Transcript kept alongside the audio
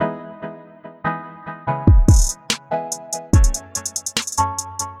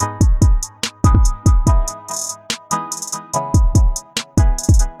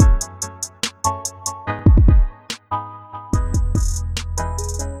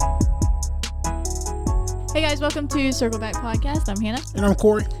Hey guys, welcome to Circle Back Podcast. I'm Hannah. And I'm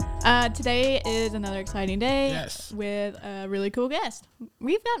Corey. Today is another exciting day Yes. with a really cool guest.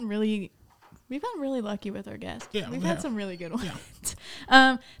 We've gotten really lucky with our guests. Yeah, we've we had have. some really good ones.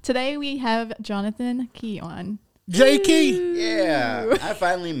 Yeah. Today we have Johnathan Key on. J. Key. Yeah, I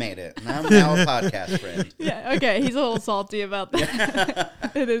finally made it. I'm now a podcast friend. Yeah, okay. He's a little salty about that.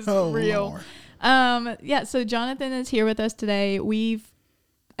 It is real. Lord. Yeah, so Johnathan is here with us today.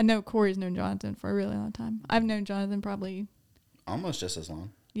 I know Corey's known Johnathan for a really long time. I've known Johnathan probably Almost just as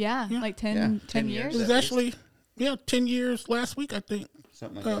long. like 10 Yeah, 10 10 years. years. It was actually, 10 years last week, I think,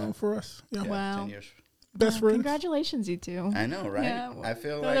 Something like that. for us. Yeah. Yeah, Wow. 10 years. Best friends. Congratulations, you two. I know, right? Yeah, I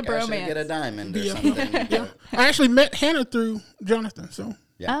feel they're like the I should bromance. get a diamond or Yeah. something. Yeah. I actually met Hannah through Jonathan, so.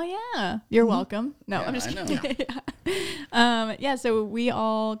 Yeah. Oh yeah, you're welcome. No, Yeah, I'm just I know. kidding. Yeah, so we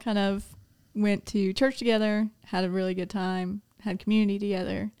all kind of went to church together, had a really good time, had community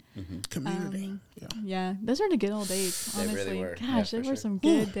together. Community. Yeah, those were the good old days. They Honestly, really were. gosh, Yeah, there for were sure. some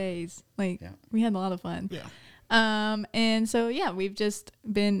good days. Like Yeah. we had a lot of fun. Yeah. And so yeah, we've just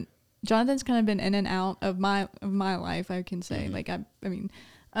been. Jonathan's kind of been in and out of my life, I can say. Like I mean,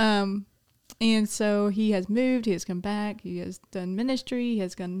 and so he has moved, he has come back, he has done ministry, he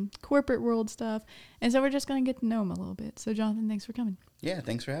has done corporate world stuff, and so we're just going to get to know him a little bit. So Jonathan, thanks for coming. Yeah,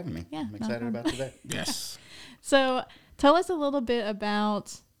 thanks for having me. Yeah, I'm no excited problem. about today. Yes. So tell us a little bit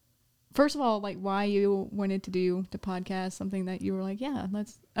about, first of all, like why you wanted to do the podcast, something that you were like, yeah,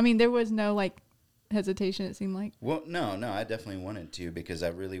 there was no like hesitation, it seemed like. Well, no, I definitely wanted to because I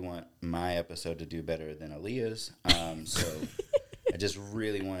really want my episode to do better than Aaliyah's. So I just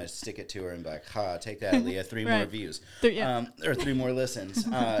really want to stick it to her and be like, take that, Aaliyah, 3 more Right. views. Yeah. Or 3 more listens.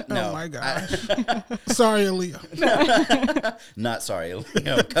 No, Oh, my gosh. Sorry, Aaliyah. Not sorry,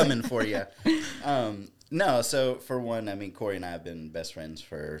 Aaliyah, I'm coming for you. No, so for one, I mean, Corey and I have been best friends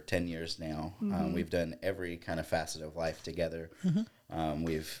for 10 years now. We've done every kind of facet of life together.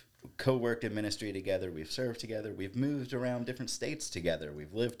 We've co-worked in ministry together. We've served together. We've moved around different states together.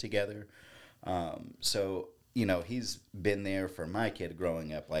 We've lived together. So, he's been there for my kid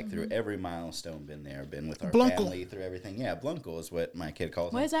growing up, like through every milestone, been with our Blunkle. family through everything. Yeah, Blunkle is what my kid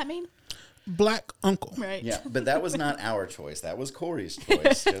calls What him. does that mean? Black uncle. Right. Yeah, but that was not our choice. That was Corey's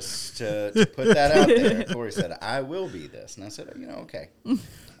choice. Just to put that out there. Corey said, I will be this. And I said, okay.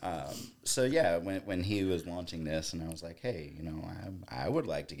 So, yeah, when he was launching this, and I was like, hey, I would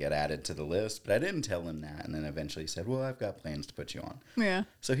like to get added to the list. But I didn't tell him that. And then eventually he said, well, I've got plans to put you on. Yeah.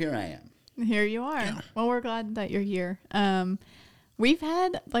 So here I am. Here you are. Yeah. Well, we're glad that you're here. We've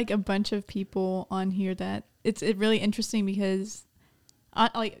had like a bunch of people on here that it's really interesting because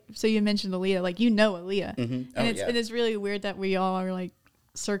so you mentioned Aaliyah, like Aaliyah. Mm-hmm. And it's really weird that we all are like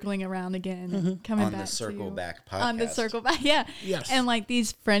circling around again and coming On back the Circle to, Back podcast. on the Circle Back. Yeah. Yes. And like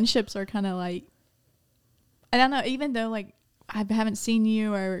these friendships are kind of like, I don't know, even though like I haven't seen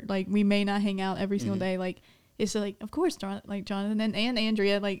you or like we may not hang out every single day, like it's like, of course, Jonathan and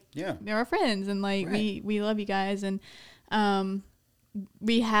Andrea, like Yeah. they're our friends and like Right. we love you guys. And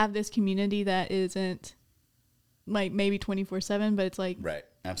we have this community that isn't like maybe 24/7, but it's like, Right.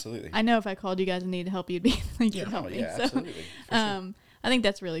 Absolutely. I know if I called you guys and needed help, you'd be like, Yeah. you'd help Oh, me. yeah, So, absolutely. For sure. I think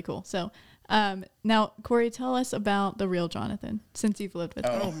that's really cool. So, now Corey, tell us about the real Jonathan since you've lived with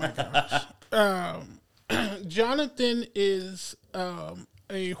him. Oh, my gosh. Jonathan is a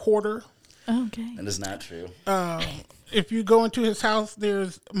hoarder. Okay. That is not true. If you go into his house,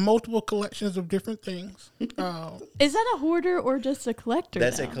 there's multiple collections of different things. Is that a hoarder or just a collector?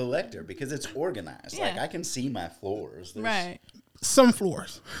 That's now? a collector because it's organized. Like, Yeah. I can see my floors. There's, Right. Some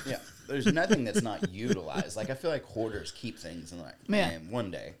floors. Yeah. There's nothing that's not utilized. Like, I feel like hoarders keep things and like, man, one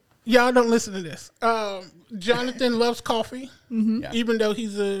day. Y'all don't listen to this. Jonathan loves coffee, Yeah. even though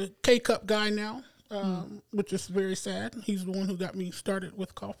he's a K-cup guy now, which is very sad. He's the one who got me started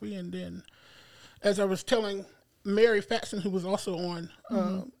with coffee. And then, as I was telling Mary Fatson, who was also on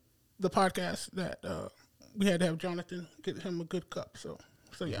the podcast, that we had to have Jonathan get him a good cup. So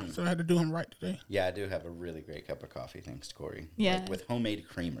I had to do him right today. Yeah, I do have a really great cup of coffee, thanks to Corey. Yeah. Like, with homemade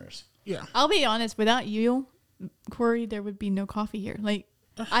creamers. Yeah. I'll be honest, without you, Corey, there would be no coffee here. Like,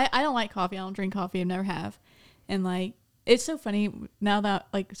 I don't like coffee. I don't drink coffee. I never have. And, like, it's so funny now that,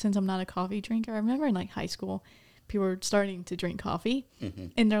 like, since I'm not a coffee drinker, I remember in, like, high school, people were starting to drink coffee.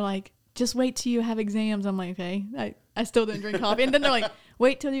 And they're like, just wait till you have exams. I'm like, okay, I still didn't drink coffee. And then they're like,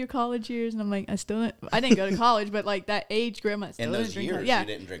 wait till your college years. And I'm like, I didn't go to college, but, like, that age group, I still In didn't those drink years, coffee. Yeah. you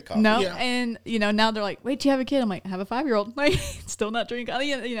didn't drink coffee. No, Yeah. and now they're like, wait till you have a kid. I'm like, I have a 5-year-old, like, still not drinking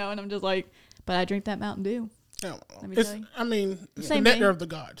coffee, and I'm just like, but I drink that Mountain Dew. No, Let me it's, tell you. I mean, it's the Same nectar thing. of the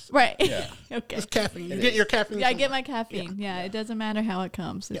gods. Right. Yeah. Okay. It's caffeine. You It get is. your caffeine. Yeah, I from get it. my caffeine. Yeah, it doesn't matter how it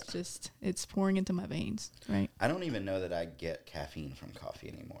comes. It's it's pouring into my veins. Right. I don't even know that I get caffeine from coffee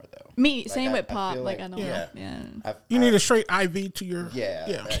anymore, though. Me, Like, same with I pop. feel Like I don't know. Yeah. Yeah. You need a straight IV to your. Yeah.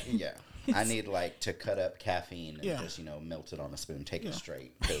 Yeah. Yeah. I need like to cut up caffeine and Yeah. just melt it on a spoon, take it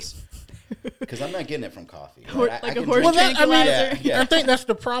straight because I'm not getting it from coffee. Hor- Right? like I a can horse drink- Well, that, I mean, tranquilizer. Yeah. I think that's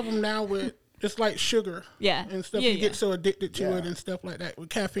the problem now with it's like sugar. Yeah. And stuff. Yeah, You yeah. get so addicted to Yeah. it and stuff like that. With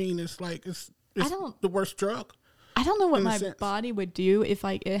caffeine, it's like it's don't- the worst drug. I don't know what in a my sense. body would do if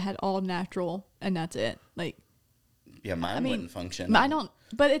like it had all natural and that's it. Like Yeah, mine mean, wouldn't function. I don't.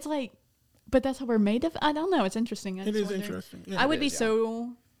 But it's like, but that's how we're made of. I don't know. It's interesting. I It just is wonder. interesting. Yeah. I would It be is, yeah.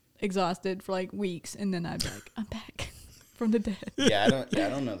 so exhausted for like weeks, and then I'd be like, I'm back from the dead. Yeah, I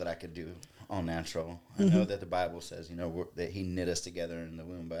don't know that I could do all natural. I know that the Bible says, that He knit us together in the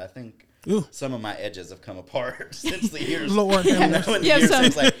womb, but I think Ooh. some of my edges have come apart since the years. Lord have mercy. In the Yeah, years some-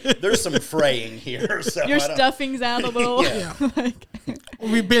 since, like there's some fraying here. So Your I don't- stuffing's out a little. Yeah. like,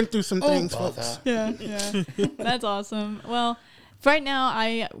 We've been through some things, bother. folks. yeah. That's awesome. Well, right now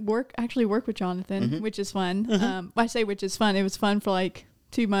I actually work with Johnathan, which is fun. I say which is fun. It was fun for like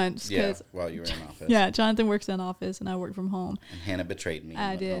 2 months. Yeah, while you were in office. Yeah, Johnathan works in office and I work from home. And Hannah betrayed me. and I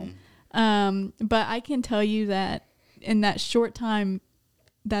went did. home. But I can tell you that in that short time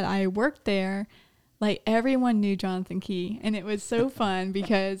that I worked there, like everyone knew Johnathan Key, and it was so fun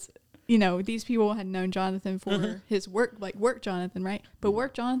because these people had known Johnathan for his work, like work Johnathan, right? But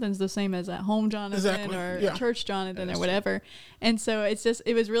work Jonathan's the same as at home Johnathan Exactly, or yeah. church Johnathan That's or true. whatever. And so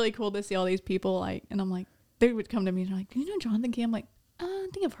it was really cool to see all these people, like, and I'm like, they would come to me and they're like, you know Johnathan Key? I'm like, I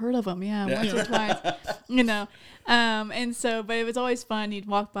think I've heard of him. Yeah, once or twice, and so, but it was always fun. You'd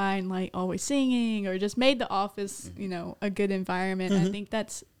walk by and like always singing or just made the office, a good environment. I think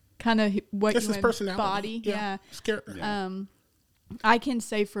that's kind of what This you is personality. embody. Yeah. It's character. Yeah. I can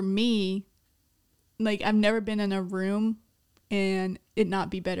say for me, like I've never been in a room and it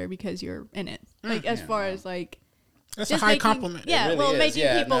not be better because you're in it. Like as far as like That's a just high making, compliment. Yeah, really well, is. making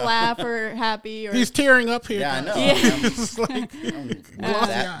Yeah, people no. laugh or happy or He's tearing up here. Yeah, I guys. know. Yeah. It's like,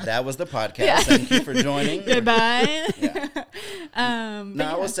 That was the podcast. Yeah. Thank you for joining. goodbye. Yeah. But No,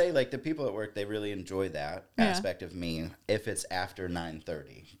 I yeah. will say, like the people at work, they really enjoy that Yeah. aspect of me. If it's after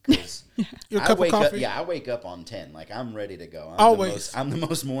 9:30, because Your I cup of wake up. coffee? Yeah, I wake up on 10. Like I'm ready to go. Always. I'm the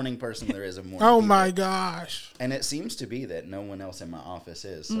most morning person there is of morning. oh people. my gosh. And it seems to be that no one else in my office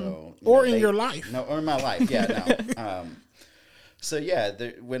is. So Or in your life. No, or in my life. Yeah, no. So yeah,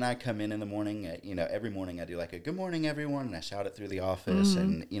 when I come in the morning, every morning I do like a good morning everyone, and I shout it through the office,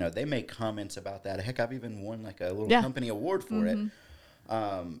 and they make comments about that. Heck, I've even won like a little company award for it.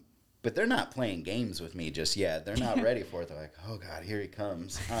 But they're not playing games with me just yet. They're not ready for it. They're like, oh God, here he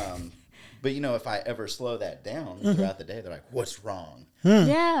comes. But if I ever slow that down throughout the day, they're like, what's wrong?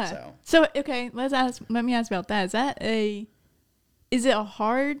 Yeah. So okay, let me ask about that. Is it a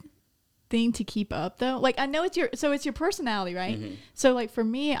hard thing to keep up though? Like I know it's your personality, right? So like for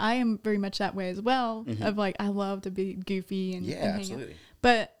me, I am very much that way as well. Of like I love to be goofy and Yeah, and hang out. absolutely.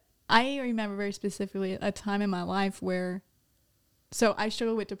 But I remember very specifically a time in my life where, so I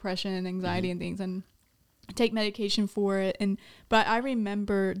struggle with depression and anxiety and things, and I take medication for it. But I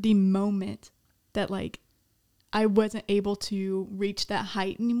remember the moment that like I wasn't able to reach that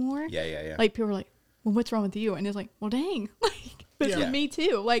height anymore. Yeah. Like people were like, well, what's wrong with you? And it's like, well, dang, like that's Yeah. me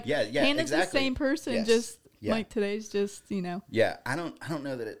too. Like Yeah, Hannah's exactly. the same person. Yes. Just Yeah. like today's just, Yeah, I don't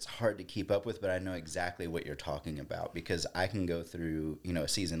know that it's hard to keep up with, but I know exactly what you're talking about because I can go through, a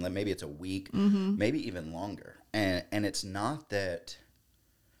season, like maybe it's a week, maybe even longer. And it's not that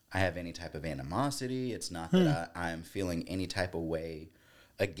I have any type of animosity. It's not that I'm feeling any type of way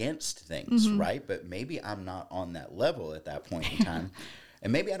against things, right? But maybe I'm not on that level at that point in time.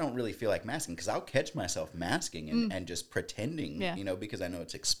 And maybe I don't really feel like masking because I'll catch myself masking and just pretending, because I know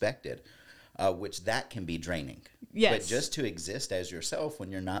it's expected. Which that can be draining. Yes. But just to exist as yourself when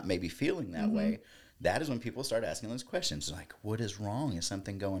you're not maybe feeling that way, that is when people start asking those questions like, what is wrong? Is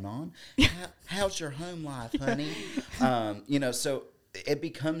something going on? How's your home life, honey? So it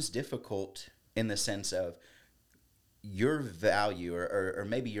becomes difficult in the sense of your value or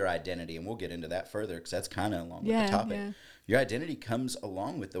maybe your identity, and we'll get into that further because that's kind of along with the topic. Yeah. Your identity comes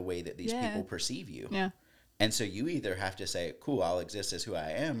along with the way that these people perceive you. Yeah. And so you either have to say, cool, I'll exist as who I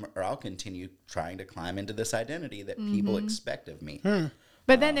am, or I'll continue trying to climb into this identity that people expect of me.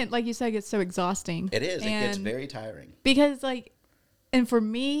 But then it, like you said, gets so exhausting. It is. It gets And very tiring. because like, and for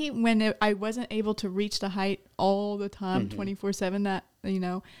me, when I wasn't able to reach the height all the time, 24/7, that,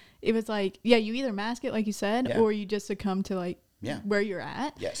 it was like, yeah, you either mask it, like you said, Yeah. or you just succumb to like Yeah. where you're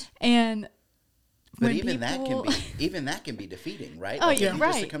at. Yes. And But when even people- that can be defeating, right? Oh, Like, yeah, if you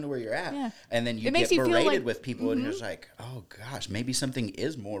just to right. come to where you're at, Yeah. and then you It makes get you feel berated like- with people, and you're just like, oh gosh, maybe something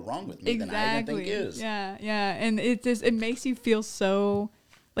is more wrong with me than I even think is. Yeah, yeah, and it makes you feel so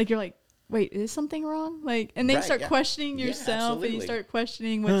like you're like, wait, is something wrong? Like, and then you Right, start yeah. questioning Yeah, yourself, and you absolutely. start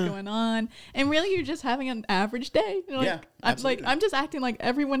questioning what's going on, and really you're just having an average day. You're like, Yeah, absolutely. I'm just acting like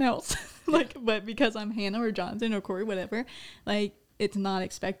everyone else, like, but because I'm Hannah or Jonathan or Corey, whatever, like it's not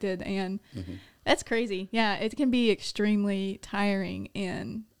expected, and that's crazy. Yeah, it can be extremely tiring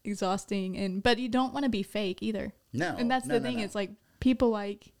and exhausting, but you don't want to be fake either. No, And that's no, the no, thing. no. It's like people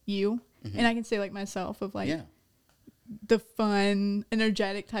like you, and I can say like myself of like Yeah. the fun,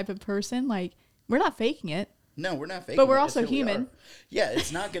 energetic type of person. Like we're not faking it. No, we're not faking But we're it. also It's who we human. are. Yeah,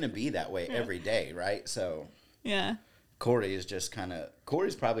 it's not going to be that way every day, right? So Yeah. Corey is just kind of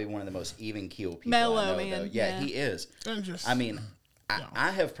Corey's probably one of the most even keel people Mellow, I know, man. though. Yeah, Yeah. he is. And just, I mean,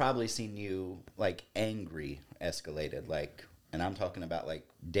 I have probably seen you like angry escalated, like, and I'm talking about like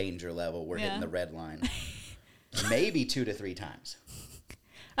danger level. We're Yeah. hitting the red line, maybe 2 to 3 times.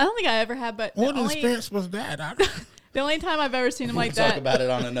 I don't think I ever had, but what experience was that? the only time I've ever seen him like We'll talk that, about it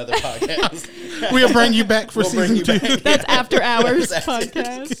on another podcast. We'll bring you back for We'll bring season you 2. back. that's After Hours That's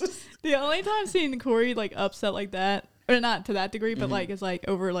podcast. The only time I've seen Corey like upset like that, or not to that degree, but like it's like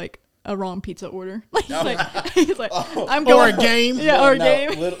over like a wrong pizza order. Like he's like, I'm Or going a game. Yeah, or a No,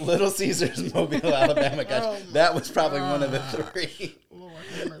 game. Little Caesars, Mobile, Alabama. Gosh, that was probably one of the 3. Lord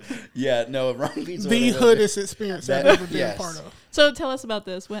have mercy. Yeah, no, wrong pizza. The order was- hoodest experience I've That- ever been yes. a part of. So tell us about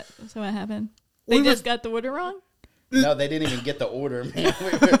this. What happened? They We just was- got the order wrong? No, they didn't even get the order, man.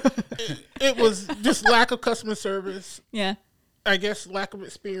 It was just lack of customer service. Yeah. I guess lack of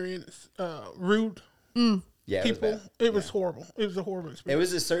experience. Rude Yeah, people. it was bad. It was horrible. It was a horrible It experience.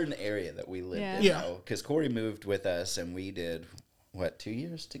 was a certain area that we lived Yeah. in, Yeah. because Corey moved with us, and we did, 2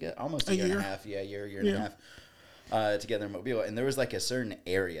 years together? Almost a A year and year. a half. Yeah, year and Yeah. a half. Together in Mobile, and there was like a certain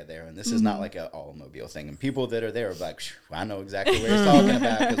area there, and this is not like a all Mobile thing. And people that are there are like, I know exactly what he's talking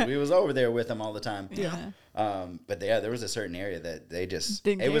about because we was over there with him all the time. Yeah. But yeah, there was a certain area that they just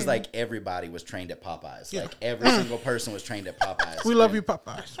Didn't it was care. like everybody was trained at Popeyes. Yeah. Like every single person was trained at Popeyes. We love And- you,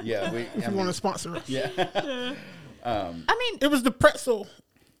 Popeyes. Yeah, If you want to sponsor us. Yeah. I mean, It was the pretzel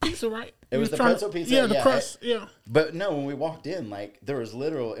pizza, right? It was the trying pretzel pizza, Yeah, the yeah. crust. Yeah. But no, when we walked in, like there was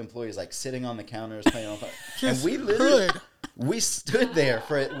literal employees like sitting on the counters playing on phone. And Just we literally hood. we stood there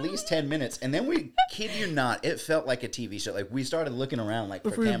for at least 10 minutes, and then we kid you not, it felt like a TV show. Like we started looking around like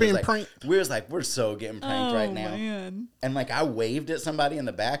If for we were cameras. being Like pranked. we was like, we're so getting pranked oh right now. man. And like I waved at somebody in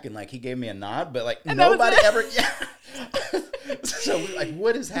the back, and like he gave me a nod, but like And that was nobody it? ever. Yeah. So we like,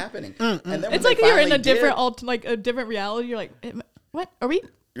 what is happening? And then when It's they like you're in finally a different did- like a different reality. You're like, what are we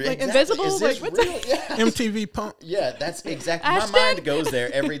like Exactly. invisible? Is Like this what's real? Yeah. MTV pump. Yeah, that's exactly. Ashton? My mind goes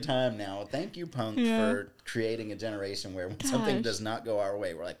there every time now. Thank you, Punk, Yeah. for creating a generation where when something Gosh. does not go our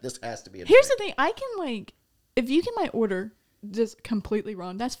way, we're like, this has to be a Here's the trick. thing. I can like, if you get my order just completely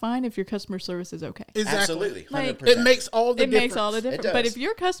wrong, that's fine if your customer service is okay. Exactly. Absolutely. Like, 100%. It makes all the It difference. makes all the difference. It But does. if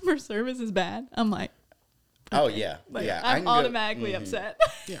your customer service is bad, I'm like, Oh, yeah. like yeah. I I'm can go- automatically Mhm. upset.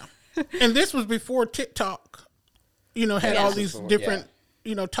 Yeah. And this was before TikTok, had Yeah. all these Before- different,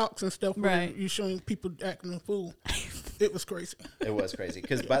 talks and stuff where Right. you're showing people acting a fool. It was crazy. It was crazy.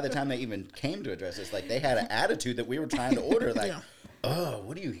 Because by the time they even came to address us, like, they had an attitude that we were trying to order. Like, Yeah. oh,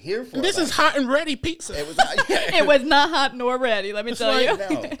 what are you here for? And this Like, is hot and ready pizza. It was, yeah, It was not hot nor ready, let me tell like,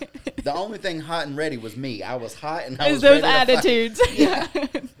 you. No. The only thing hot and ready was me. I was hot and I Is was those ready to fight. attitudes. Yeah.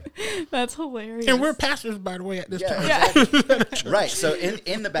 That's hilarious. And we're pastors, by the way, at this Yeah, time. exactly. Right. So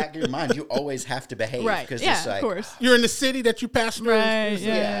in the back of your mind, you always have to behave. right. 'cause Yeah, it's like, of course. You're in the city that you pastor. Right,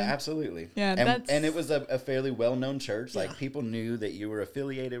 Yeah, yeah. absolutely. Yeah, and, that's- and it was a fairly well-known church. Like, people knew that you were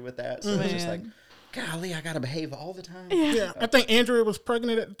affiliated with that. So it's just like, Man. golly, I got to behave all the time. Yeah, I think Andrea was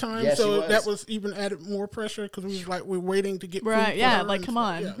pregnant at the time, Yeah, she so was. that was even added more pressure because we was like we're waiting to get food Right, for yeah, her like and come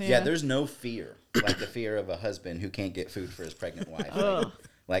stuff. on. Yeah. Yeah, there's no fear like the fear of a husband who can't get food for his pregnant wife.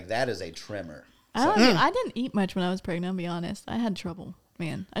 Like that is a tremor. I didn't eat much when I was pregnant, I'll be honest. I had trouble,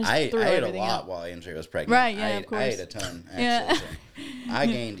 man. I just I threw ate a everything lot out. while Andrea was pregnant. Right, yeah, I of ate, I course. ate a ton, actually. Yeah. So I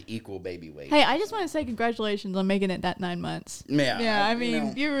gained equal baby weight. Hey, I just want to say congratulations on making it that 9 months. Yeah, Yeah, I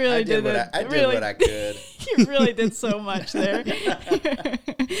mean, you really I did what it. I did really- what I could. You really did so much there.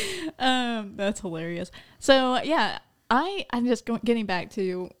 That's hilarious. So yeah, I'm just getting back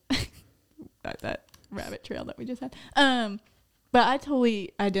to that rabbit trail that we just had. But I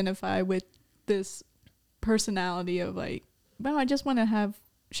totally identify with this personality of like, well, I just want to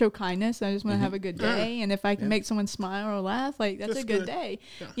show kindness. I just want to have a good day, and if I can make someone smile or laugh, like that's Just a good good. day,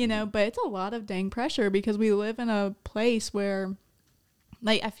 Yeah. But it's a lot of dang pressure because we live in a place where,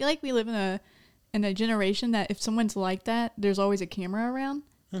 like, I feel like we live in in a generation that if someone's like that, there's always a camera around.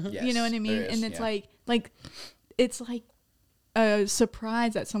 Yes, You know what I mean? is, And it's like it's like a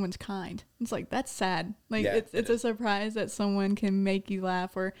surprise that someone's kind. It's like, that's sad. Like it's a surprise that someone can make you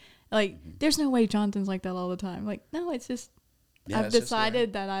laugh, or like there's no way Jonathan's like that all the time. Like, no, it's just I've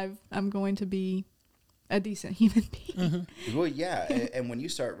decided that I'm going to be a decent human being. Well, yeah, and when you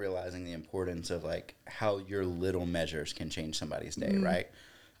start realizing the importance of like how your little measures can change somebody's day, right?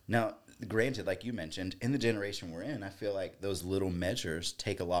 Now, granted, like you mentioned, in the generation we're in, I feel like those little measures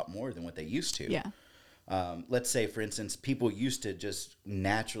take a lot more than what they used to. Yeah. Let's say, for instance, people used to just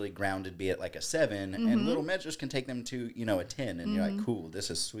naturally grounded be at like a 7, and little measures can take them to, you know, a 10, and you're like, cool, this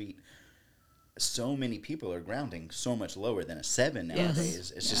is sweet. So many people are grounding so much lower than a 7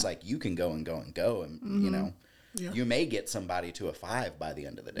 nowadays. It's just like you can go and go and go, and you know, you may get somebody to a 5 by the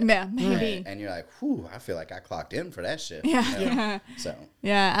end of the day. Yeah, maybe. And you're like, whew, I feel like I clocked in for that shit. Yeah, you know? yeah. So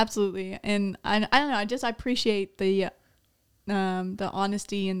yeah, absolutely. And I don't know. I appreciate the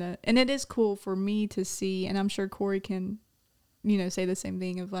honesty and it is cool for me to see, and I'm sure Corey can, you know, say the same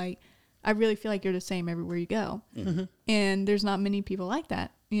thing of like, I really feel like you're the same everywhere you go. And there's not many people like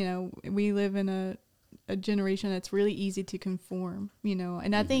that. You know, we live in a generation that's really easy to conform, you know,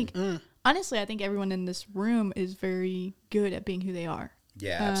 and I think, honestly, I think everyone in this room is very good at being who they are.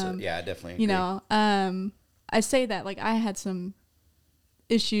 yeah, absolutely. Yeah, I definitely agree. You know, I say that like I had some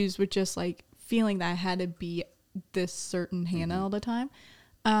issues with just like feeling that I had to be this certain Hannah all the time.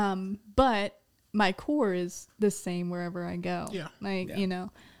 But my core is the same wherever I go. Yeah. Like, you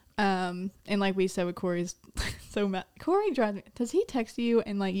know, and like we said with Corey's so mad. Corey drives me. Does he text you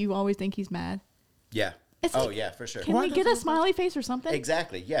and like you always think he's mad? Yeah. It's Oh, like, yeah, for sure. Can we get a smiley face or something?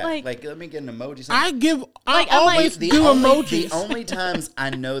 Exactly, yeah. Like let me get an emoji. I always do emojis. The only times I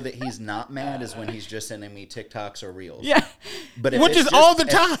know that he's not mad is when he's just sending me TikToks or Reels. Yeah. But Which is all the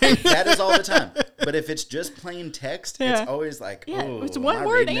time. That is all the time. But if it's just plain text, it's always like, oh, it's one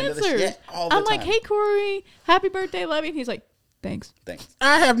word answers. Yeah, all the I'm time. like, hey Corey, happy birthday, love you. And he's like, thanks.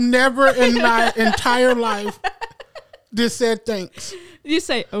 I have never in my entire life just said thanks. You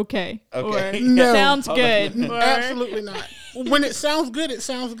say okay. Okay. Or No. sounds good. Or, Absolutely not. When it sounds good, it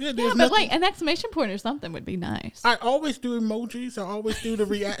sounds good. Yeah, There's but nothing. like an exclamation point or something would be nice. I always do emojis. I always do the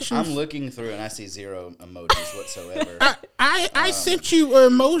reactions. I'm looking through and I see 0 emojis whatsoever. I sent you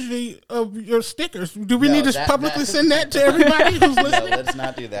an emoji of your stickers. Do we No, need to that- publicly that- send that to everybody who's No, listening? let's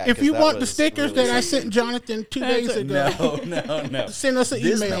not do that. If 'cause you that want the was stickers really that I something. sent Jonathan 2 days ago, No. send us an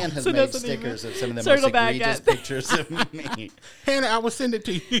This email. man has Send made us an stickers of some of the Circle most back egregious at- pictures of me. Hannah, I will send it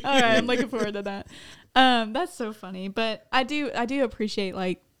to you. All right, I'm looking forward to that. That's so funny, but I do appreciate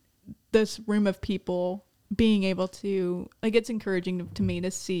like this room of people being able to like. It's encouraging to me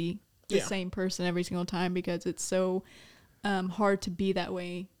to see the same person every single time because it's so hard to be that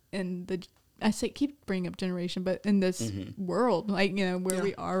way in the. I say keep bringing up generation, but in this world, like you know where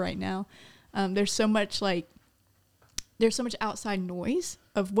we are right now, there's so much outside noise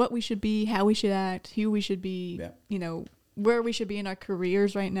of what we should be, how we should act, who we should be, you know, where we should be in our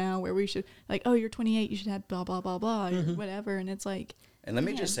careers right now, where we should, like, oh, you're 28, you should have blah, blah, blah, blah, or whatever. And it's like. And let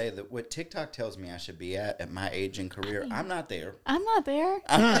me just say that what TikTok tells me I should be at my age and career, I'm not there. I'm not there.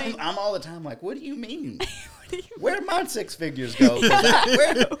 I'm all the time like, what do you mean? Where did my 6 figures go?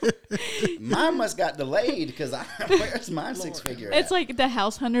 Mine must got delayed because where's my 6 figure at? It's like the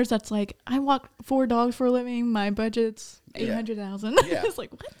house hunters that's like, I walk 4 dogs for a living. My budget's 800,000. Yeah. It's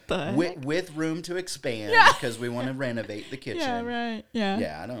like, what the heck? With room to expand because we want to renovate the kitchen. Yeah, right. Yeah.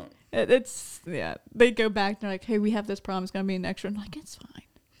 Yeah, I don't. It's they go back and they're like, hey, we have this problem. It's going to be an extra. I'm like, it's fine.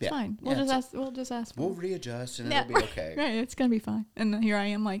 It's Yeah. fine. Yeah, We'll just ask. We'll readjust and Yeah, it'll be okay. Right. It's going to be fine. And here I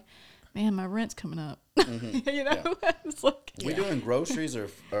am like, man, my rent's coming up. You know? It's like. We doing groceries or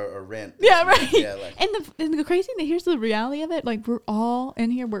rent? Yeah, right. Yeah, like, and the crazy thing, here's the reality of it. Like, we're all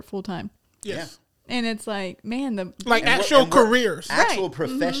in here work full time. Yes. And it's like, man, Like And actual we're careers. actual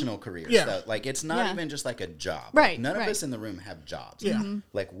professional careers. Yeah. Though. Like it's not even just like a job. Right, Like, none right. of us in the room have jobs. Yeah.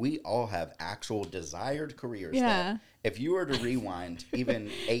 Like we all have actual desired careers. Yeah. That if you were to rewind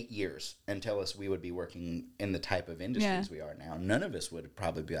even 8 years and tell us we would be working in the type of industries we are now, none of us would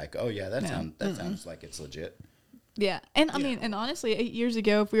probably be like, oh yeah, that sounds like it's legit. Yeah. And I mean, and honestly, 8 years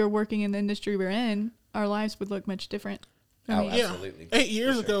ago, if we were working in the industry we're in, our lives would look much different. I mean, Absolutely. 8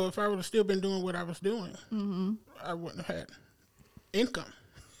 years ago, if I would have still been doing what I was doing, I wouldn't have had income.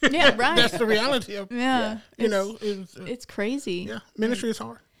 Yeah, right. That's the reality of Yeah. you know, It's crazy. yeah, ministry is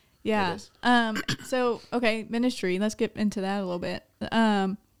hard. Yeah. It is. So, okay, ministry. Let's get into that a little bit.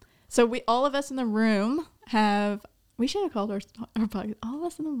 So all of us in the room we should have called our podcast, All of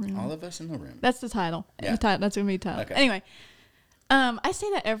Us in the Room. All of us in the room. That's the title. Yeah. That's going to be the title. Okay. Anyway, I say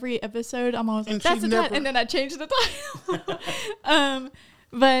that every episode. I'm always like, And that's she's the never- title, and then I change the title.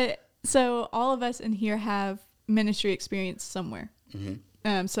 But so all of us in here have ministry experience somewhere.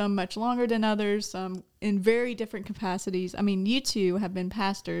 Some much longer than others, some in very different capacities. I mean, you two have been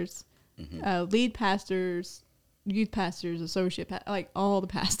pastors, lead pastors, youth pastors, like all the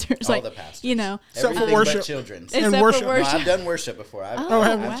pastors. All like, the pastors. You know. Except for Everything worship. but children's. And Except worship. for No, worship. I've done worship before. I've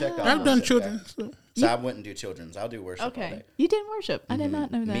wow. checked off I've done worship, children. yeah. So. So I wouldn't do children's. I'll do worship all Okay. day. You did worship. I did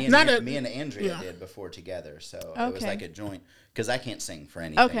not know that. Me and Andrea did before together. So it was Okay. like a joint. Because I can't sing for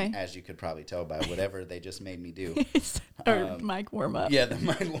anything, Okay. as you could probably tell by whatever they just made me do. or mic warm up. Yeah, the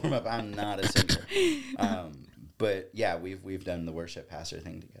mic warm up. I'm not a singer. But yeah, we've done the worship pastor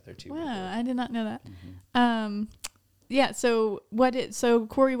thing together too. Wow, before. I did not know that. Yeah. So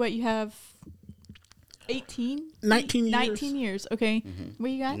Corey, what you have? 18? 19 years. 19 years. Okay. What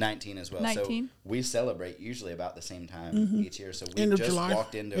you got? 19 as well. 19. So we celebrate usually about the same time each year. So we End of just July.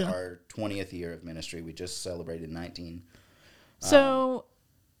 walked into Yeah. our 20th year of ministry. We just celebrated 19. So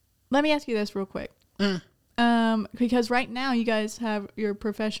let me ask you this real quick. Because right now you guys have your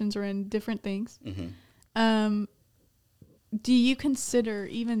professions are in different things. Do you consider,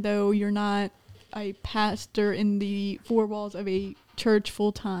 even though you're not a pastor in the four walls of a church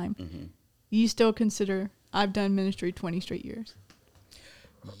full time, you still consider I've done ministry 20 straight years?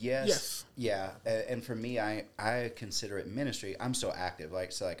 Yes. Yeah. And for me, I consider it ministry. I'm so active.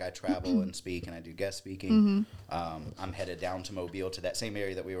 Like I travel and speak and I do guest speaking. I'm headed down to Mobile to that same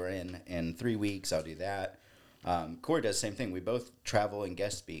area that we were in 3 weeks. I'll do that. Corey does the same thing. We both travel and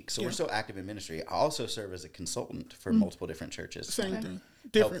guest speak. So we're so active in ministry. I also serve as a consultant for multiple different churches. Same thing.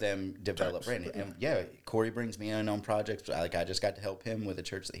 Help them develop branding. And yeah, Corey brings me in on projects. Like I just got to help him with a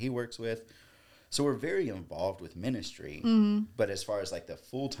church that he works with. So we're very involved with ministry. But as far as like the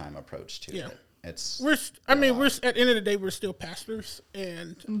full-time approach to it, it's we're at the end of the day, we're still pastors,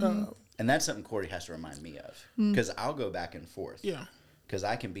 and that's something Corey has to remind me of, because I'll go back and forth. Yeah. Because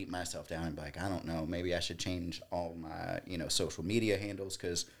I can beat myself down and be like, I don't know, maybe I should change all my, social media handles,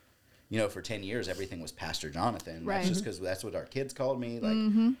 because, for 10 years, everything was Pastor Jonathan. Right. That's just because that's what our kids called me.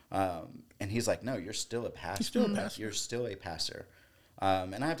 Like, and he's like, no, you're still a pastor. You're still a pastor. You're still a pastor.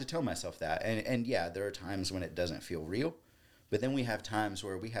 And I have to tell myself that. And yeah, there are times when it doesn't feel real. But then we have times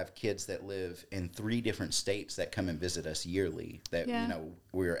where we have kids that live in 3 different states that come and visit us yearly that,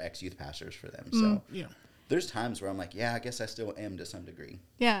 we're ex-youth pastors for them. So yeah. There's times where I'm like, yeah, I guess I still am to some degree.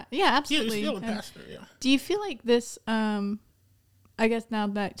 Yeah, Yeah, absolutely. you're still a pastor, yeah. Do you feel like this, I guess now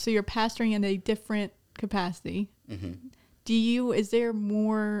that, so you're pastoring in a different capacity, is there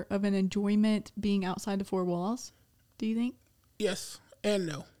more of an enjoyment being outside the 4 walls, do you think? Yes and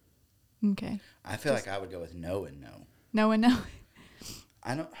no. Okay. I feel like I would go with no and no. No and no.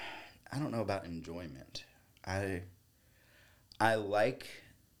 I don't know about enjoyment. I like,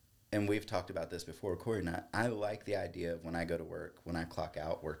 and we've talked about this before, Corey and I like the idea of when I go to work, when I clock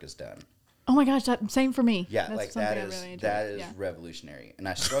out, work is done. Oh my gosh, same for me. Yeah, That's like something that I is really enjoy. that is revolutionary, and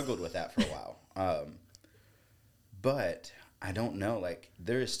I struggled with that for a while. But I don't know, like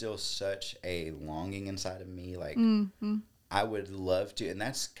there is still such a longing inside of me, like I would love to, and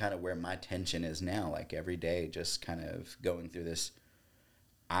that's kind of where my tension is now. Like every day, just kind of going through this.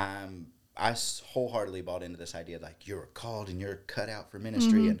 I wholeheartedly bought into this idea, like you're called and you're cut out for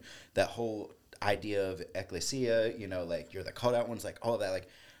ministry, and that whole idea of ecclesia, like you're the called out ones, like all of that. Like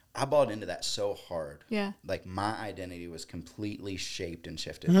I bought into that so hard. Yeah. Like my identity was completely shaped and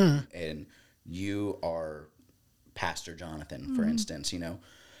shifted, and you are Pastor Johnathan, for instance,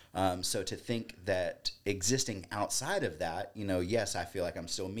 So to think that existing outside of that, yes, I feel like I'm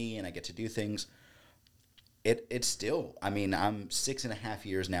still me and I get to do things. It's still, I'm 6.5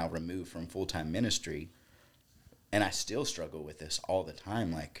 years now removed from full-time ministry, and I still struggle with this all the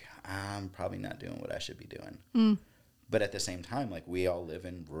time. Like, I'm probably not doing what I should be doing. But at the same time, like, we all live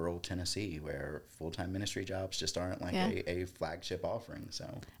in rural Tennessee where full-time ministry jobs just aren't like a flagship offering. So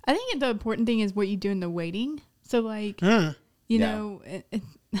I think the important thing is what you do in the waiting. So, like, know,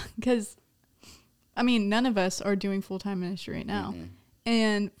 because, none of us are doing full-time ministry right now.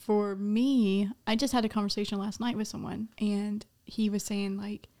 And for me, I just had a conversation last night with someone, and he was saying,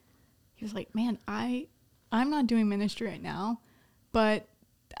 like, man, I'm not doing ministry right now, but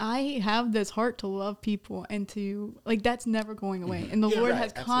I have this heart to love people and to, like, that's never going away. And the Lord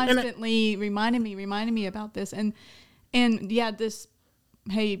has constantly reminded me about this. And yeah, this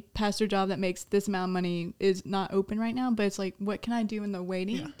hey, pastor job that makes this amount of money is not open right now, but it's like, what can I do in the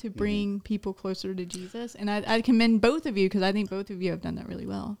waiting to bring people closer to Jesus? And I commend both of you, because I think both of you have done that really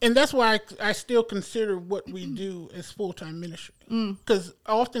well. And that's why I still consider what we do as full-time ministry. Because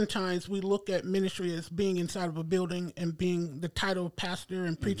oftentimes we look at ministry as being inside of a building and being the title of pastor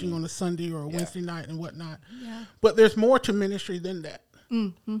and preaching on a Sunday or a Wednesday night and whatnot. Yeah. But there's more to ministry than that.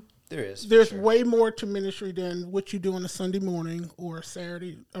 There is. There's way more to ministry than what you do on a Sunday morning or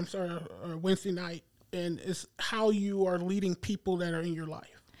or Wednesday night. And it's how you are leading people that are in your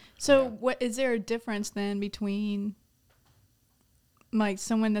life. So what is there a difference then between like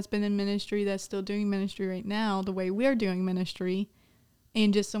someone that's been in ministry that's still doing ministry right now, the way we're doing ministry,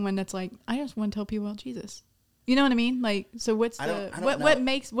 and just someone that's like, I just want to tell people about Jesus? You know what I mean? Like, so what's what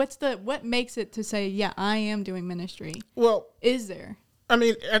makes it to say, yeah, I am doing ministry? Well, is there? I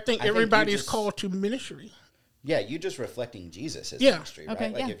mean, I think everybody's called to ministry. Yeah, you just reflecting Jesus as ministry, right? Okay,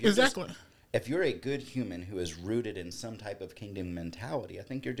 like if you're a good human who is rooted in some type of kingdom mentality, I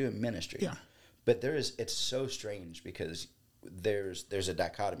think you're doing ministry. Yeah. But it's so strange because there's a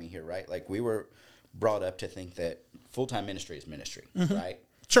dichotomy here, right? Like we were brought up to think that full-time ministry is ministry, right?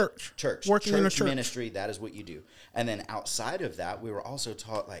 Church. Working in a church. Ministry, that is what you do. And then outside of that, we were also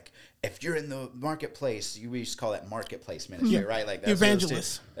taught, like, if you're in the marketplace, we used to call that marketplace ministry, right? Like that's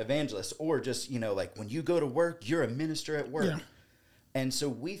evangelists. Or just, like when you go to work, you're a minister at work. Yeah. And so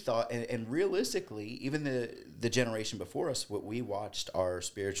we thought, and realistically, even the generation before us, what we watched, our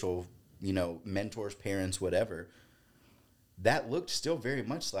spiritual, mentors, parents, whatever, that looked still very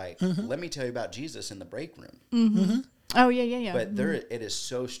much like, let me tell you about Jesus in the break room. Oh, yeah. But it is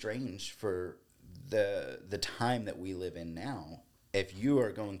so strange for the time that we live in now. If you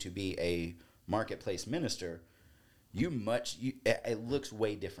are going to be a marketplace minister, it looks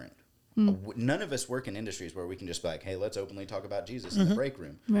way different. None of us work in industries where we can just be like, hey, let's openly talk about Jesus in the break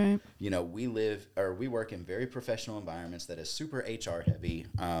room. Right. We work in very professional environments that is super HR heavy,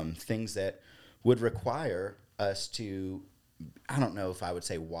 things that would require us to, I don't know if I would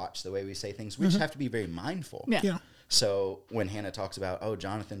say watch the way we say things. We just have to be very mindful. Yeah. So when Hannah talks about,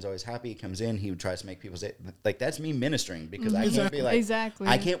 Jonathan's always happy, he comes in, he tries to make people say, like, that's me ministering, because I can't be like,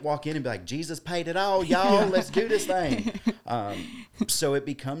 I can't walk in and be like, Jesus paid it all, y'all, let's do this thing. So it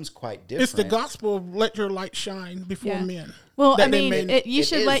becomes quite different. It's the gospel of let your light shine before men. Well, I mean, you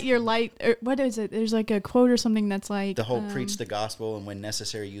should let your light, what is it? There's like a quote or something that's like. The whole preach the gospel and when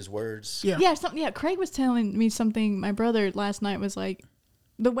necessary use words. Yeah, Craig was telling me something, my brother last night was like,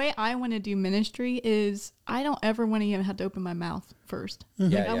 the way I want to do ministry is I don't ever want to even have to open my mouth first.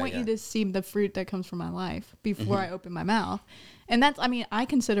 I want you to see the fruit that comes from my life before I open my mouth. And that's, I mean, I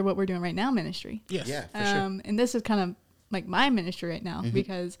consider what we're doing right now ministry. Yes. Yeah, for sure. And this is kind of like my ministry right now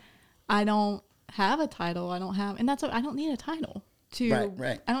because I don't have a title. And that's what I don't need a title to,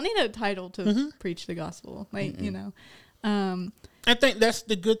 I don't need a title to preach the gospel. Like, I think that's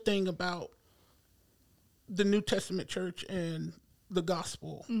the good thing about the New Testament church and the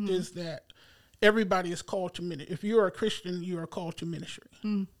gospel is that everybody is called to ministry. If you are a Christian, you are called to ministry.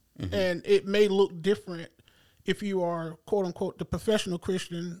 And it may look different if you are, quote unquote, the professional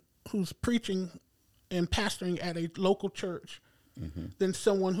Christian who's preaching and pastoring at a local church than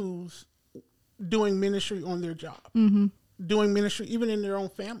someone who's doing ministry on their job, doing ministry even in their own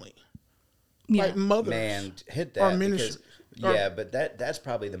family. Like mothers hit that are ministry. But that's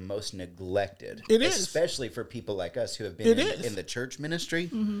probably the most neglected. It is. Especially for people like us who have been in the church ministry.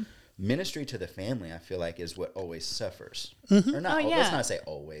 Ministry to the family, I feel like, is what always suffers. Or not, let's not say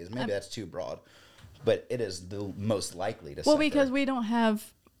always. Maybe that's too broad. But it is the most likely to suffer. Well, because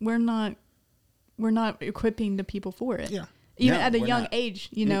we're not equipping the people for it. Yeah. Even at a young age,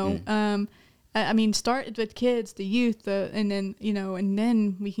 I mean, start with kids, the youth, and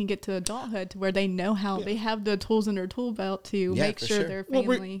then we can get to adulthood to where they know how they have the tools in their tool belt to make sure their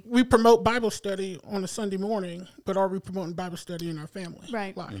family. Well, we promote Bible study on a Sunday morning, but are we promoting Bible study in our family?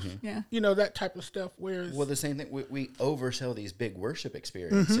 Right. Life? Yeah. That type of stuff. Whereas, the same thing. We oversell these big worship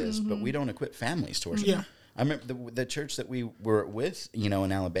experiences, but we don't equip families to worship. Yeah. I remember the church that we were with, in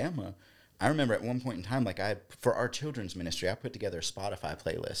Alabama. I remember at one point in time, for our children's ministry, I put together a Spotify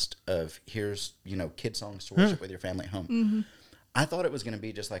playlist of here's, kid songs to worship with your family at home. I thought it was going to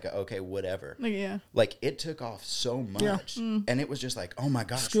be just like whatever. Like it took off so much. And it was just like, oh my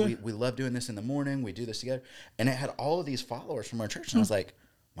gosh, we love doing this in the morning. We do this together. And it had all of these followers from our church. And I was like,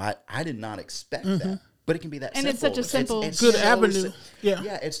 well, I did not expect that. But it can be that And simple. it's such a simple, good avenue.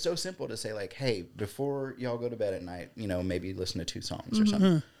 Yeah, it's so simple to say, like, hey, before y'all go to bed at night, maybe listen to 2 songs or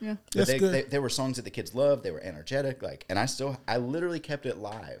something. Yeah, But That's good. they were songs that the kids loved. They were energetic, and I literally kept it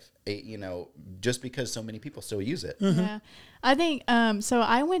live, just because so many people still use it. Yeah. I think, so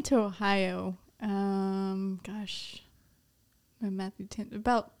I went to Ohio, Matthew,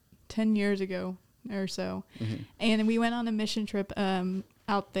 about 10 years ago or so. And we went on a mission trip,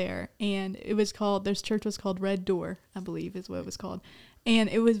 out there, and this church was called Red Door, I believe is what it was called. And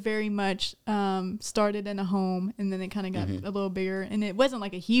it was very much started in a home, and then it kind of got a little bigger, and it wasn't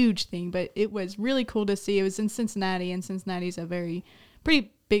like a huge thing, but it was really cool to see. It was in Cincinnati, and Cincinnati's a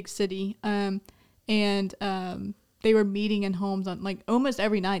pretty big city. They were meeting in homes on, like, almost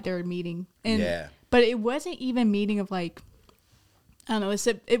every night they were meeting. But it wasn't even meeting of, like, I don't know.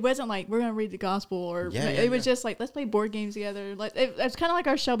 It wasn't like we're gonna read the gospel, or it was just like, let's play board games together. Like it's kind of like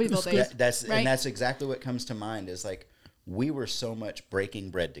our Shelbyville days. Right? And that's exactly what comes to mind. Is like we were so much breaking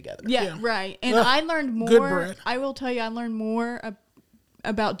bread together. Yeah. Right. And I learned more. Good bread. I will tell you, I learned more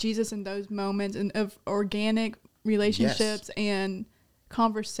about Jesus in those moments, and of organic relationships and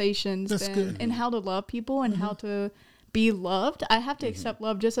conversations, and how to love people and how to be loved. I have to accept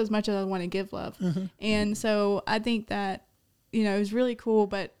love just as much as I want to give love, and so I think that. It was really cool.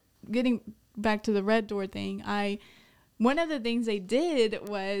 But getting back to the Red Door thing, one of the things they did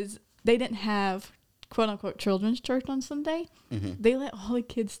was they didn't have quote unquote children's church on Sunday. They let all the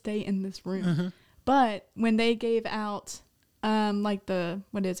kids stay in this room. But when they gave out like the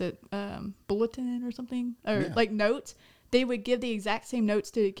bulletin or something, or like notes, they would give the exact same notes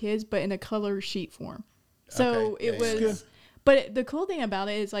to the kids, but in a color sheet form. So it was. But the cool thing about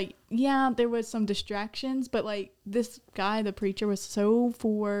it is, like, there was some distractions, but, like, this guy, the preacher, was so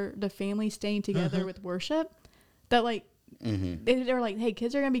for the family staying together with worship that, like, they were like, hey,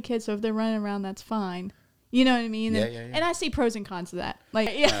 kids are going to be kids, so if they're running around, that's fine. You know what I mean? And I see pros and cons to that. Like,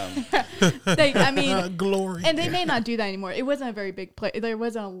 glory. And they may not do that anymore. It wasn't a very big place. There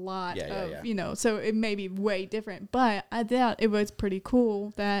wasn't a lot of, so it may be way different. But I thought it was pretty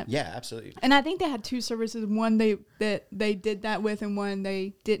cool that. Yeah, absolutely. And I think they had 2 services. One that they did that with, and one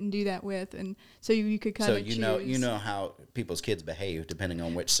they didn't do that with. And so you could kind of choose. You know how people's kids behave depending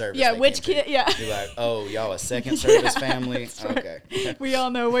on which service. Yeah, which kid. Yeah. You're like, oh, y'all a second service family. Okay. We all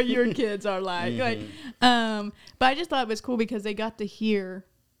know what your kids are like. But I just thought it was cool because they got to hear,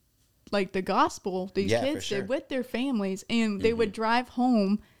 like, the gospel these kids did with their families, and they would drive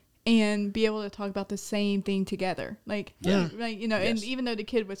home and be able to talk about the same thing together. Like, and even though the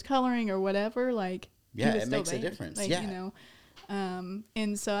kid was coloring or whatever, like, it makes a difference. Like,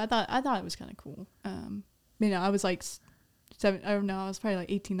 and so I thought it was kind of cool. I was like 7, I don't know, I was probably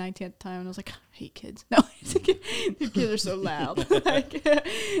like 18, 19 at the time, and I was like, I hate kids. No, the kids are so loud.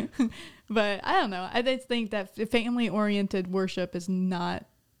 But I don't know. I just think that family-oriented worship is not,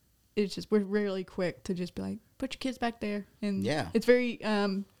 it's just, we're really quick to just be like, put your kids back there. And it's very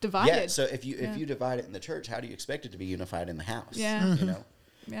divided. Yeah, so if you divide it in the church, how do you expect it to be unified in the house? Yeah.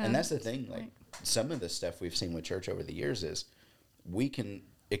 Yeah. And that's the thing, like, some of the stuff we've seen with church over the years is we can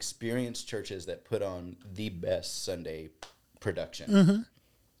experience churches that put on the best Sunday production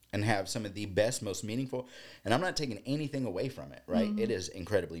and have some of the best, most meaningful, and I'm not taking anything away from it, right? It is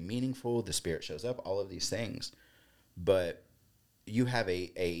incredibly meaningful. The Spirit shows up, all of these things. But you have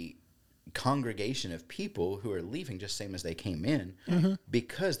a congregation of people who are leaving just same as they came in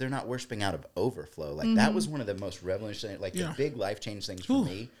because they're not worshiping out of overflow. Like that was one of the most revolutionary, the big life change things for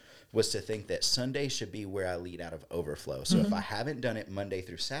me was to think that Sunday should be where I lead out of overflow. So if I haven't done it Monday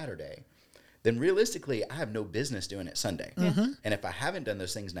through Saturday, then realistically, I have no business doing it Sunday. And if I haven't done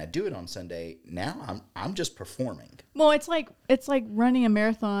those things and I do it on Sunday, now I'm just performing. Well, it's like running a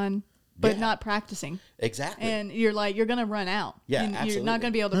marathon, but not practicing. Exactly. And you're going to run out. Yeah, absolutely. You're not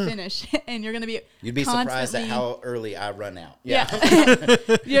going to be able to finish, and you're going to be. You'd be surprised at how early I run out. Yeah.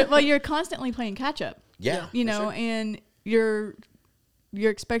 You're constantly playing catch up. Yeah. And you're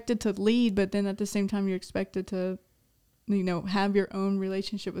expected to lead, but then at the same time, you're expected to, have your own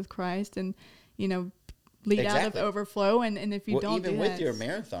relationship with Christ and, lead out of overflow. And if you don't even do with that, your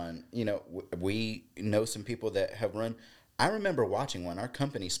marathon, we know some people that have run. I remember watching one. Our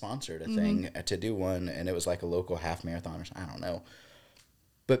company sponsored a thing to do one, and it was like a local half marathon or something. I don't know.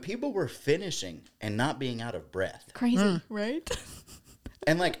 But people were finishing and not being out of breath. Crazy, right?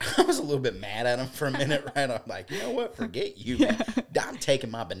 And I was a little bit mad at him for a minute, right? I'm like, you know what? Forget you. Yeah. I'm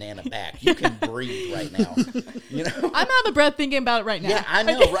taking my banana back. You can breathe right now. I'm out of breath thinking about it right now. Yeah, I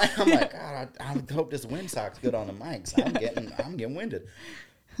know, right? I'm like, God, I hope this windsock's good on the mics. I'm getting winded.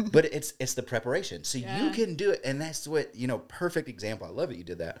 But it's the preparation. So you can do it. And that's what, perfect example. I love it. You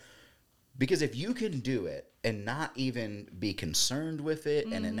did that. Because if you can do it and not even be concerned with it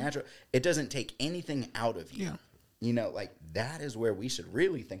and a natural, it doesn't take anything out of you. Yeah. You know, like that is where we should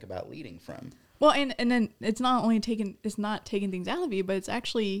really think about leading from. Well, and then it's not taking things out of you, but it's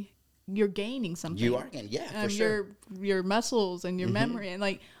actually you're gaining something. You are again, yeah, for sure. Your muscles and your memory and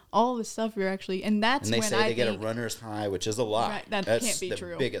like all the stuff you're actually, and that's and they when say they get a runner's high, which is a lie. Right, that That's can't be the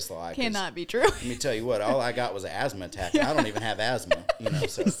true. biggest lie. Cannot be true. Let me tell you what, all I got was an asthma attack. I don't even have asthma, you know.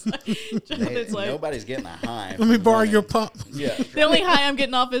 So nobody's getting a high. Let me borrow your pump. Yeah. The only high I'm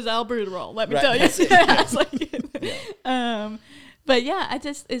getting off is albuterol. Let me tell you. That's it. It's like, but yeah,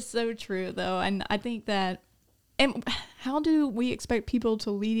 it's so true though, and I think that. And how do we expect people to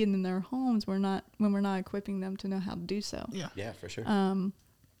lead in their homes when we're not equipping them to know how to do so? Yeah, for sure.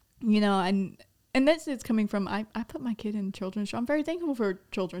 You know, and this is coming from I put my kid in children's church. I'm very thankful for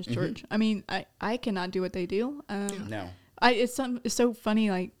children's church. I mean, I cannot do what they do. No. It's so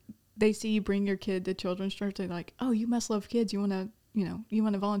funny. Like they see you bring your kid to children's church. They're like, "Oh, you must love kids. You want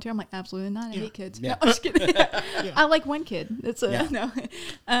to volunteer?" I'm like, absolutely not. I hate kids. Yeah. No, I'm just kidding. I like one kid. It's no.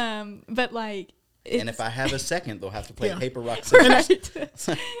 But like. And if I have a second, they'll have to play paper, rock, scissors.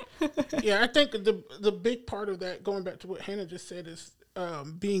 Right. Yeah, I think the big part of that, going back to what Hannah just said, is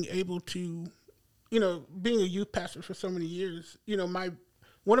being able to, being a youth pastor for so many years.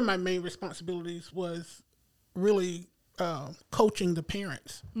 One of my main responsibilities was really coaching the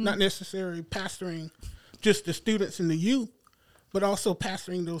parents, not necessarily pastoring just the students and the youth, but also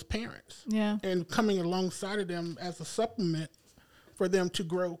pastoring those parents. Yeah, and coming alongside of them as a supplement for them to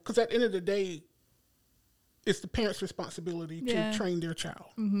grow. Because at the end of the day, it's the parents' responsibility to train their child.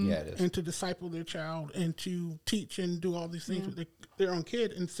 Mm-hmm. Yeah, it is. And to disciple their child and to teach and do all these things with their own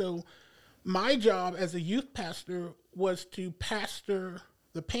kid. And so my job as a youth pastor was to pastor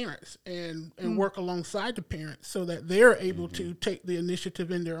the parents and work alongside the parents so that they're able to take the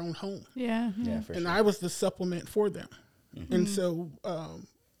initiative in their own home. Yeah, for and sure. I was the supplement for them. Mm-hmm. And so,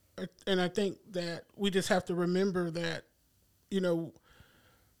 and I think that we just have to remember that,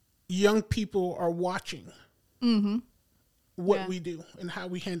 young people are watching what we do and how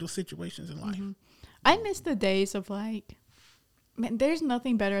we handle situations in life. I miss the days of like, man, there's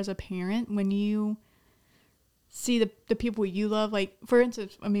nothing better as a parent when you see the people you love. Like, for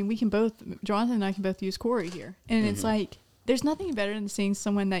instance, I mean, Johnathan and I can both use Corey here. And it's like, there's nothing better than seeing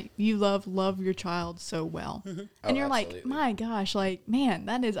someone that you love your child so well. And you're absolutely. like, my gosh, like, man,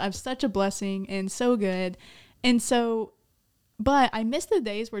 I'm such a blessing and so good. And so, but I miss the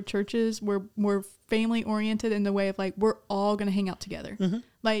days where churches were more family oriented in the way of like, we're all going to hang out together.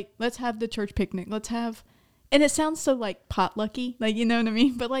 Like, let's have the church picnic. And it sounds so like potlucky, like, you know what I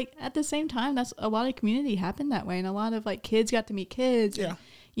mean? But like at the same time, that's a lot of community happened that way. And a lot of like kids got to meet kids. Yeah.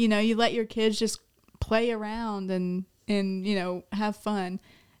 And, you let your kids just play around and have fun.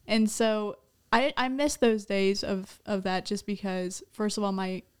 And so I miss those days of that just because, first of all,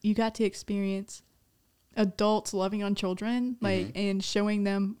 you got to experience adults loving on children, like, and showing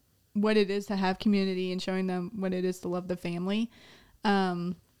them what it is to have community and showing them what it is to love the family.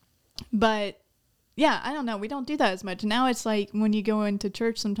 But yeah, I don't know. We don't do that as much. Now it's like when you go into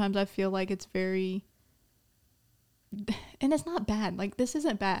church, sometimes I feel like it's very, and it's not bad. Like, this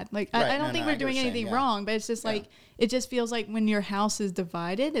isn't bad. Like, Right. I don't think we're doing anything wrong, but it's just like, it just feels like when your house is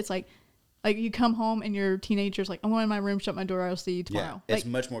divided, it's like you come home and your teenager's like, I'm going in my room, shut my door, I'll see you tomorrow. Yeah, like, it's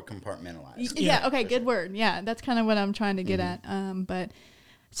much more compartmentalized. Yeah, okay, good word. Yeah, that's kind of what I'm trying to get at. But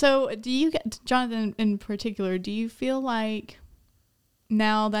so Johnathan in particular, do you feel like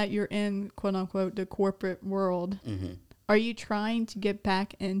now that you're in, quote unquote, the corporate world, are you trying to get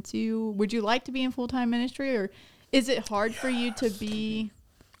back into, would you like to be in full-time ministry, or is it hard for you to be,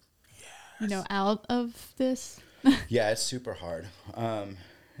 out of this? Yeah, it's super hard.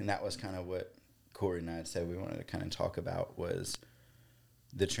 And that was kind of what Corey and I had said we wanted to kind of talk about, was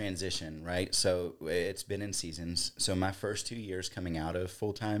the transition, right? So it's been in seasons. So my first 2 years coming out of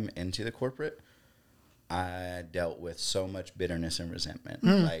full-time into the corporate, I dealt with so much bitterness and resentment.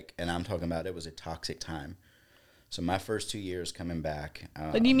 And I'm talking about, it was a toxic time. So my first 2 years coming back.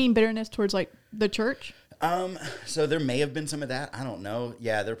 But do you mean bitterness towards like the church? So there may have been some of that. I don't know.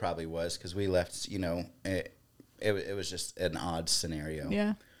 Yeah, there probably was, because we left, it was just an odd scenario.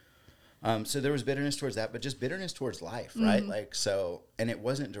 Yeah. So there was bitterness towards that, but just bitterness towards life, right? Like, so, and it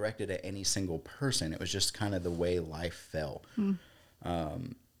wasn't directed at any single person. It was just kind of the way life fell.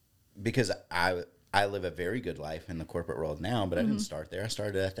 Because I live a very good life in the corporate world now, but I didn't start there. I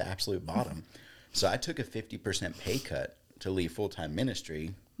started at the absolute bottom. So I took a 50% pay cut to leave full-time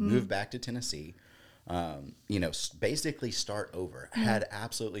ministry, move back to Tennessee, basically start over. Had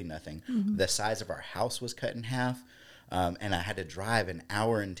absolutely nothing. The size of our house was cut in half. And I had to drive an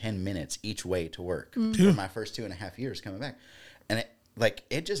hour and 10 minutes each way to work for my first 2.5 years coming back. And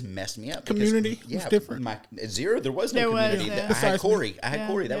it just messed me up. Community was different. There was no community. I had Corey.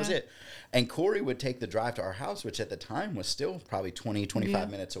 That was it. And Corey would take the drive to our house, which at the time was still probably 20,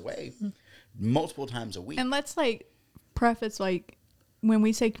 25 minutes away, multiple times a week. And let's preface when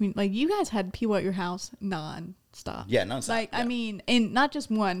we say community, you guys had people at your house non-stop. Yeah, non-stop. I mean, and not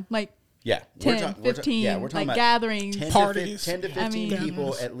just one, 10, 15, we're talking about gatherings, 10 to 15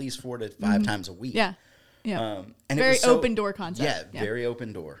 people at least 4 to 5 times a week. Yeah. Yeah. And very it was open door concept. Yeah, very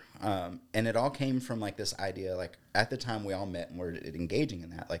open door. And it all came from this idea, at the time we all met and were engaging in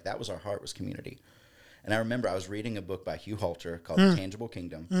that, that was our heart, was community. And I remember I was reading a book by Hugh Halter called The Tangible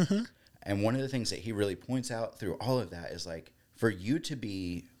Kingdom. Mm-hmm. And one of the things that he really points out through all of that is for you to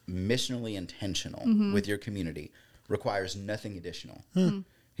be missionally intentional with your community requires nothing additional. Mm-hmm.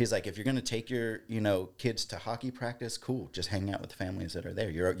 He's like, if you're going to take your, kids to hockey practice, cool. Just hang out with the families that are there.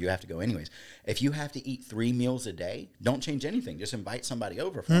 You have to go anyways. If you have to eat 3 meals a day, don't change anything. Just invite somebody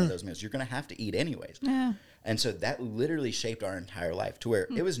over for one of those meals. You're going to have to eat anyways. Yeah. And so that literally shaped our entire life to where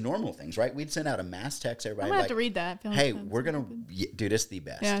it was normal things, right? We'd send out a mass text. Everybody I'm going to have to read that. Hey, we're going to, dude, it's the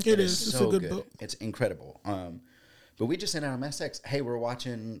best. Yeah, it is. So it's a good book. It's incredible. But we just sent out a mass text. Hey, we're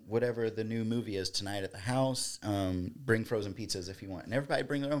watching whatever the new movie is tonight at the house. Bring frozen pizzas if you want. And everybody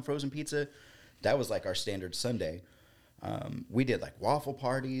bring their own frozen pizza. That was our standard Sunday. We did waffle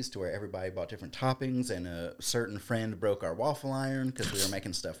parties to where everybody bought different toppings, and a certain friend broke our waffle iron because we were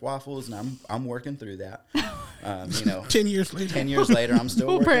making stuffed waffles, and I'm working through that. 10 years later. 10 years later, I'm still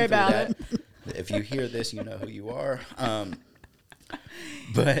working pray through about that. If you hear this, you know who you are.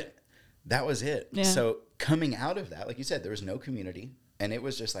 But that was it. Yeah. So coming out of that, like you said, there was no community, and it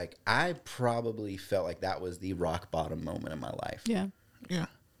was just I probably felt that was the rock bottom moment in my life. Yeah. Yeah.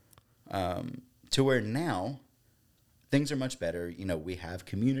 To where now things are much better. We have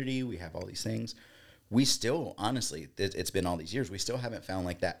community, we have all these things. We still, honestly, it's been all these years, we still haven't found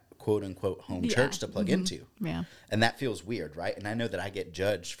that quote unquote home church to plug into. Yeah. And that feels weird, right? And I know that I get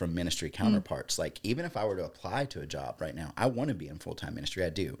judged from ministry counterparts. Even if I were to apply to a job right now, I want to be in full-time ministry. I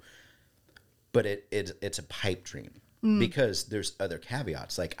do. But it's a pipe dream because there's other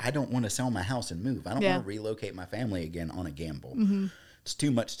caveats. I don't want to sell my house and move. I don't want to relocate my family again on a gamble. Mm-hmm. It's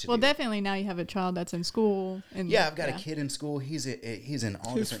too much to do. Well, definitely now you have a child that's in school. And I've got a kid in school. He's in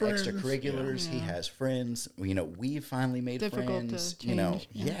all different extracurriculars. Yeah. He has friends. We've finally made friends.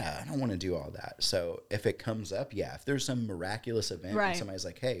 I don't want to do all that. So if it comes up, if there's some miraculous event and somebody's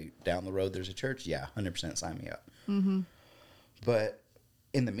like, hey, down the road there's a church, 100% sign me up. Mm-hmm. But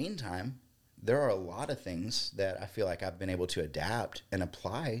in the meantime, there are a lot of things that I feel like I've been able to adapt and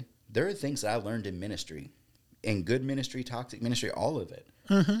apply. There are things that I learned in ministry, in good ministry, toxic ministry, all of it,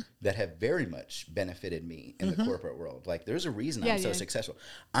 that have very much benefited me in the corporate world. There's a reason I'm so successful.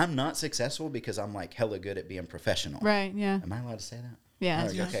 I'm not successful because I'm hella good at being professional. Right, yeah. Am I allowed to say that? Yeah.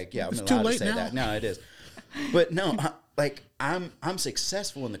 Okay, yeah, I'm it's allowed to say now. that. No, it is. But no, I'm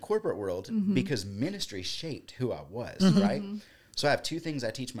successful in the corporate world because ministry shaped who I was, right? So I have 2 things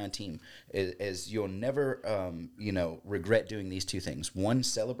I teach my team is you'll never, regret doing these 2 things. 1,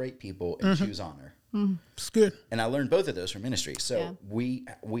 celebrate people, and choose honor. It's good. And I learned both of those from ministry. So we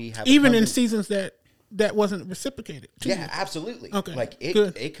have even in seasons that wasn't reciprocated. Yeah, absolutely. Okay,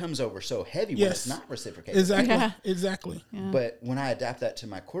 it comes over so heavy when it's not reciprocated. Exactly. Yeah. Exactly. Yeah. But when I adapt that to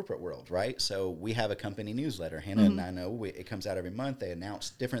my corporate world, right? So we have a company newsletter. Hannah and I know it comes out every month. They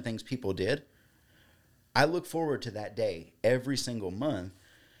announce different things people did. I look forward to that day every single month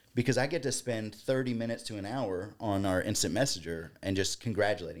because I get to spend 30 minutes to an hour on our instant messenger and just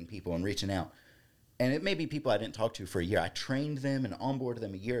congratulating people and reaching out. And it may be people I didn't talk to for a year. I trained them and onboarded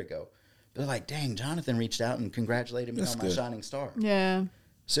them a year ago. They're like, dang, Johnathan reached out and congratulated me on my shining star. Yeah.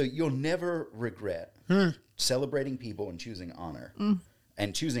 So you'll never regret celebrating people and choosing honor.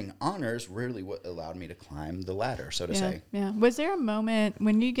 And choosing honor is really what allowed me to climb the ladder, so to say. Yeah. Was there a moment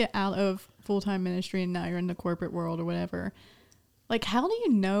when you get out of full-time ministry and now you're in the corporate world or whatever, how do you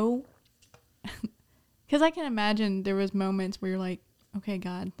know? Because I can imagine there was moments where you're like, okay,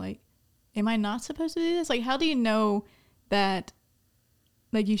 God, am I not supposed to do this? How do you know that,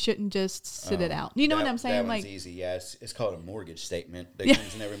 you shouldn't just sit it out? You know what I'm saying? That one's easy. Yeah, it's called a mortgage statement that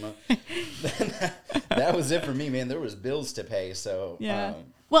comes in every month. That was it for me, man. There was bills to pay, so. Yeah.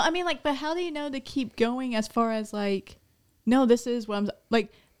 Well, I mean, but how do you know to keep going as far as, no, this is what I'm,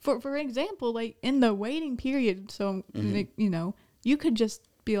 for example, in the waiting period, so, you could just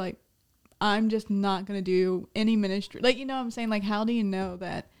be like, I'm just not going to do any ministry. You know what I'm saying? How do you know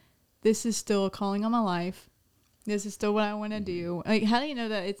that this is still a calling on my life? This is still what I want to do. How do you know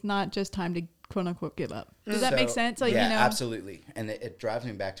that it's not just time to quote unquote give up. Does that make sense? Like, yeah, you know, absolutely. And it drives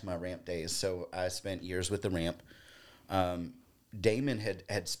me back to my ramp days. So I spent years with the ramp. Damon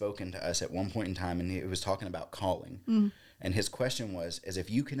had spoken to us at one point in time, and he was talking about calling. And his question was, is if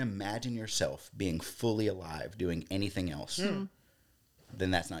you can imagine yourself being fully alive doing anything else,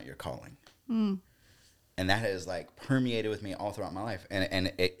 then that's not your calling. And that has like permeated with me all throughout my life,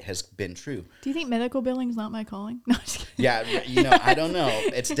 and it has been true. do you think medical billing is not my calling? No, I'm just kidding. Yeah, you know, I don't know.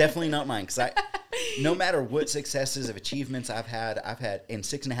 It's definitely not mine, because no matter what successes of achievements I've had in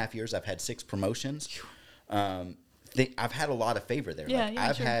 6.5 years, I've had 6 promotions. I've had a lot of favor there. Yeah, like, yeah,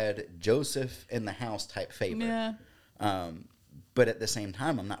 I've sure. had Joseph in the house type favor. Yeah. But at the same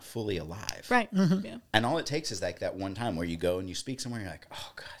time, I'm not fully alive. Right. Yeah. And all it takes is like that one time where you go and you speak somewhere, and you're like,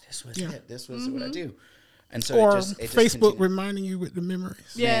 oh God, this was it. This was what I do. And so Or it just Facebook continued. reminding you with the memories.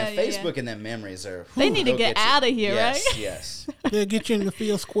 Yeah. Man, Facebook and them memories are. They need to they'll get you. out of here, yes, right? Yes. They'll get you in the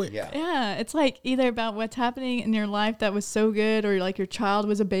feels quick. Yeah. Yeah, it's like either about what's happening in your life that was so good, or like your child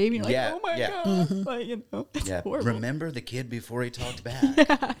was a baby. You're like, Yeah, oh my yeah. god, like, you know, it's Yeah. horrible. Remember the kid before he talked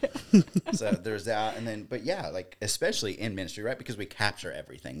back. So there's that, and then, but yeah, like especially in ministry, right? Because we capture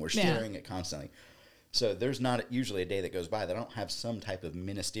everything, we're Yeah. sharing it constantly. So there's not usually a day that goes by that I don't have some type of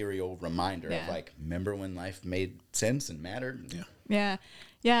ministerial reminder of Yeah. like, remember when life made sense and mattered? Yeah.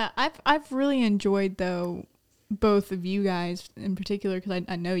 Yeah. I've really enjoyed though both of you guys in particular, because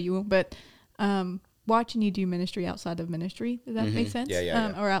I know you, but watching you do ministry outside of ministry. Does that make sense?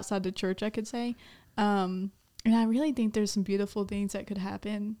 Yeah. Or outside the church, I could say. And I really think there's some beautiful things that could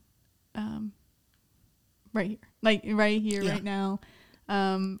happen right here, like right here, Yeah. right now.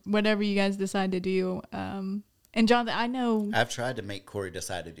 Whatever you guys decide to do. And Jonathan, I know I've tried to make Corey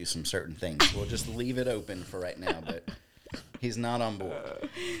decide to do some certain things. We'll just leave it open for right now, but he's not on board.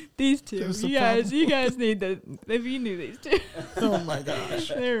 these two, There's a you guys need to, if you knew these two, Oh my gosh.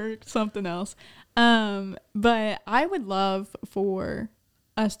 they're something else. But I would love for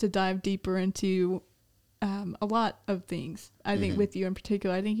us to dive deeper into a lot of things. I think with you in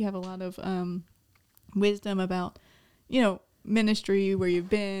particular, I think you have a lot of wisdom about, you know, ministry, where you've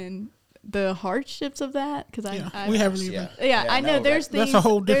been, the hardships of that. Because We haven't even. I know no, there's that's things. a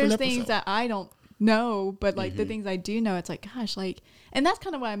whole different there's things episode. that I don't know, but like the things I do know, it's like, gosh, like, and that's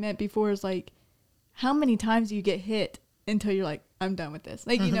kind of what I meant before. Is like, how many times do you get hit until you're like, I'm done with this?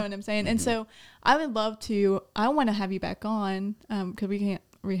 Like, you know what I'm saying? And so I would love to. I want to have you back on because we can't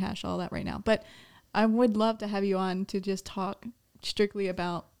rehash all that right now, but I would love to have you on to just talk strictly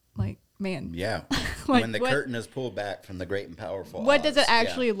about like, man, Yeah. Like, when the what- curtain is pulled back from the great and powerful. what does it odds.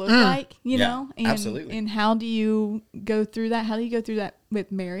 actually look like, you Yeah, know? And, absolutely. And how do you go through that? How do you go through that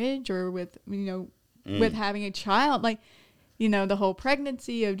with marriage, or with, you know, with having a child? Like, you know, the whole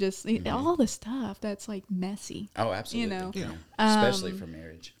pregnancy of just all the stuff that's like messy. Oh, absolutely. know. Yeah. Especially for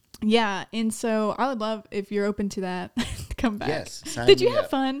marriage. Yeah. And so I would love, if you're open to that, to come back. Yes, sign Did you me have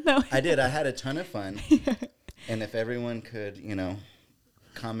up. fun? No. I did. I had a ton of fun. And if everyone could, you know,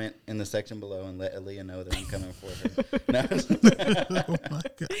 comment in the section below and let Aaliyah know that I'm coming for her. No. Oh my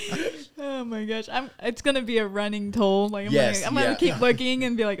gosh. Oh my gosh. It's going to be a running toll. Like, I'm Yes, gonna yeah. keep looking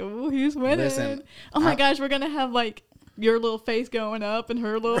and be like, oh, who's winning? Listen, Oh my I- gosh. We're going to have like your little face going up and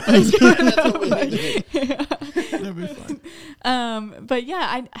her little face going That's up. what we need to do. That'd be fun. But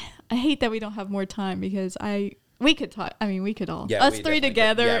yeah, I hate that we don't have more time, because we could talk. I mean, we could all. Yeah, Us we three definitely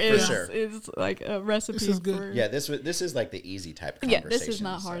together could. Yeah, for is sure. is like a recipe. This is good. For, Yeah, this is like the easy type of yeah. conversation. This is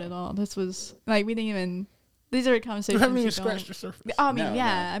not hard so. at all. This was like, we didn't even. These are We conversations. haven't even you don't- scratched the surface. I mean, No,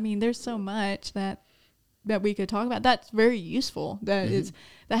 yeah. no. I mean, there's so much that we could talk about. That's very useful. That is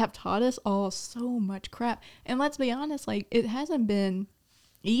that have taught us all so much crap. And let's be honest, like, it hasn't been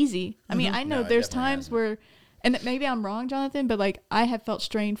easy. I mean, I know No, it there's definitely times hasn't. where, and maybe I'm wrong, Jonathan, but like, I have felt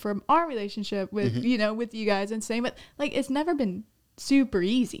strained from our relationship with you know, with you guys, and same, but like, it's never been super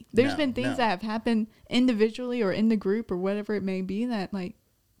easy. There's No, been things no. that have happened individually or in the group or whatever it may be, that like,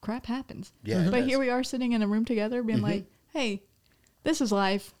 crap happens. Yeah, it But does. here we are sitting in a room together being like, hey, this is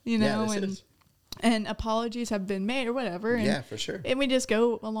life, you Yeah, know, this and is. and apologies have been made or whatever. And, Yeah, for sure. and we just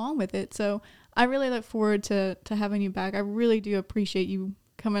go along with it. So I really look forward to having you back. I really do appreciate you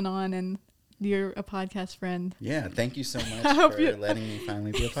coming on, and you're a podcast friend. Yeah, thank you so much I hope for you- letting me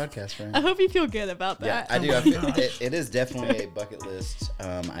finally be a podcast friend. I hope you feel good about Yeah, that. I do. my I feel, gosh. it is definitely a bucket list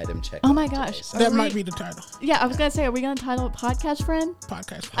item check. Oh my gosh. So. That Are might we- be the title. Yeah, I was gonna say, are we gonna title it Podcast Friend?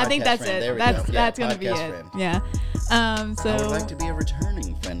 Podcast. I think Podcast that's friend. There it. we That's go. Yeah, that's gonna be podcast it. friend. Yeah. So I would like to be a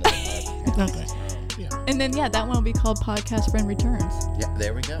returning friend of the podcast. Okay. Yeah. and then that one will be called Podcast Friend Returns. Yeah,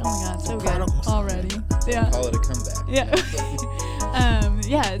 there we go. Oh my god, so good Prodigals. already. Yeah. Call it a comeback. Yeah.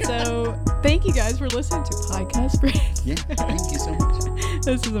 Yeah. So thank you guys for listening to Podcast Friend. Yeah, thank you so much.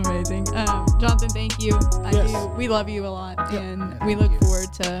 This is amazing. Jonathan, thank you. We love you a lot, and we look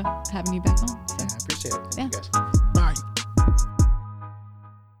forward to having you back on. Yeah, I appreciate it. Yeah. Thank you guys. Bye.